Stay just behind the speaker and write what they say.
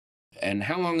And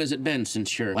how long has it been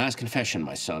since your last confession,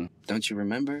 my son? Don't you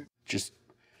remember? Just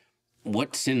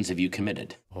what sins have you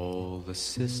committed? All the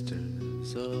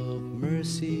sisters of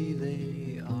mercy,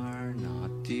 they are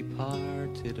not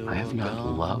departed. I have not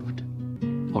loved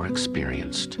or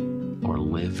experienced or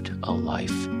lived a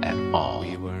life at all.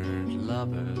 We weren't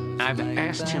lovers. I've like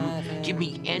asked him, that give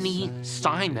me any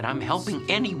sign that I'm helping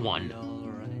anyone.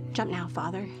 Jump now,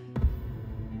 Father.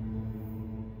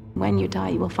 When you die,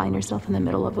 you will find yourself in the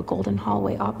middle of a golden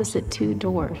hallway opposite 2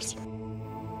 doors.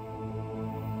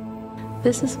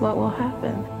 This is what will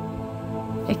happen.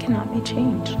 It cannot be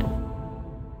changed.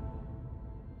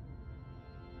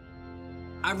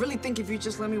 I really think if you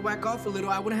just let me whack off a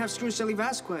little, I wouldn't have screwed Shelly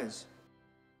Vasquez.